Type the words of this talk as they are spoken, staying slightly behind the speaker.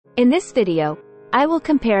In this video, I will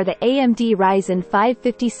compare the AMD Ryzen 5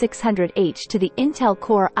 5600H to the Intel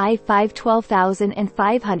Core i5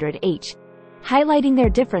 12500H, highlighting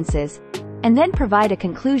their differences, and then provide a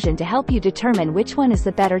conclusion to help you determine which one is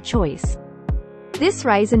the better choice. This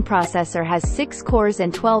Ryzen processor has 6 cores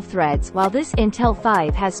and 12 threads, while this Intel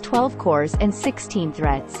 5 has 12 cores and 16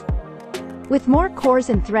 threads. With more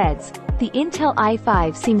cores and threads, the Intel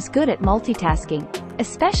i5 seems good at multitasking,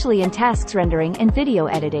 especially in tasks rendering and video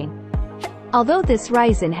editing. Although this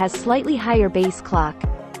Ryzen has slightly higher base clock,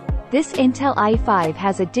 this Intel i5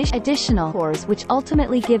 has additional cores which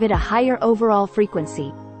ultimately give it a higher overall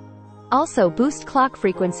frequency. Also, boost clock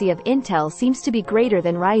frequency of Intel seems to be greater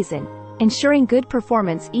than Ryzen, ensuring good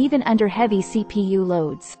performance even under heavy CPU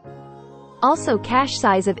loads. Also, cache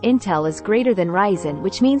size of Intel is greater than Ryzen,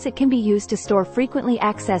 which means it can be used to store frequently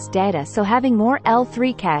accessed data, so having more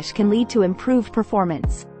L3 cache can lead to improved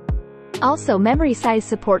performance. Also, memory size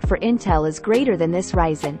support for Intel is greater than this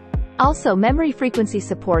Ryzen. Also, memory frequency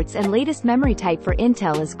supports and latest memory type for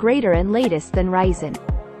Intel is greater and latest than Ryzen.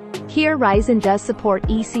 Here Ryzen does support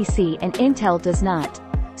ECC and Intel does not.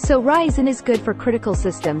 So Ryzen is good for critical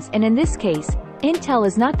systems, and in this case, Intel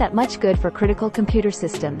is not that much good for critical computer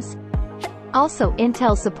systems. Also,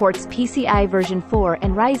 Intel supports PCI version 4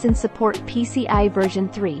 and Ryzen support PCI version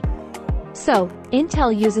 3. So,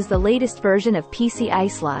 Intel uses the latest version of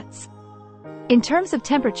PCI slots. In terms of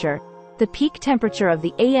temperature, the peak temperature of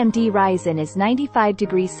the AMD Ryzen is 95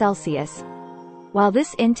 degrees Celsius, while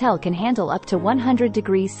this Intel can handle up to 100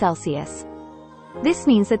 degrees Celsius. This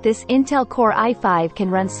means that this Intel Core i5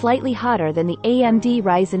 can run slightly hotter than the AMD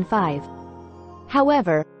Ryzen 5.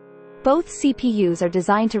 However, both CPUs are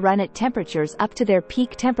designed to run at temperatures up to their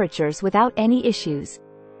peak temperatures without any issues.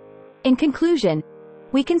 In conclusion,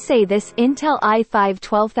 we can say this Intel i5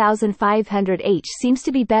 12500H seems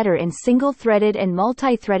to be better in single-threaded and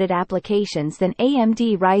multi-threaded applications than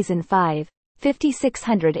AMD Ryzen 5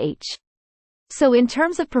 5600H. So in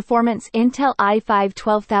terms of performance, Intel i5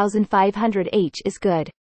 12500H is good.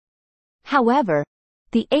 However,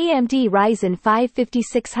 the AMD Ryzen 5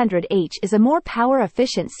 5600H is a more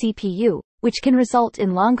power-efficient CPU, which can result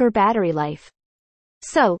in longer battery life.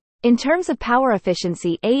 So, in terms of power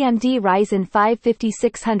efficiency, AMD Ryzen 5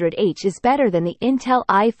 5600H is better than the Intel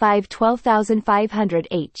i5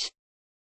 12500H.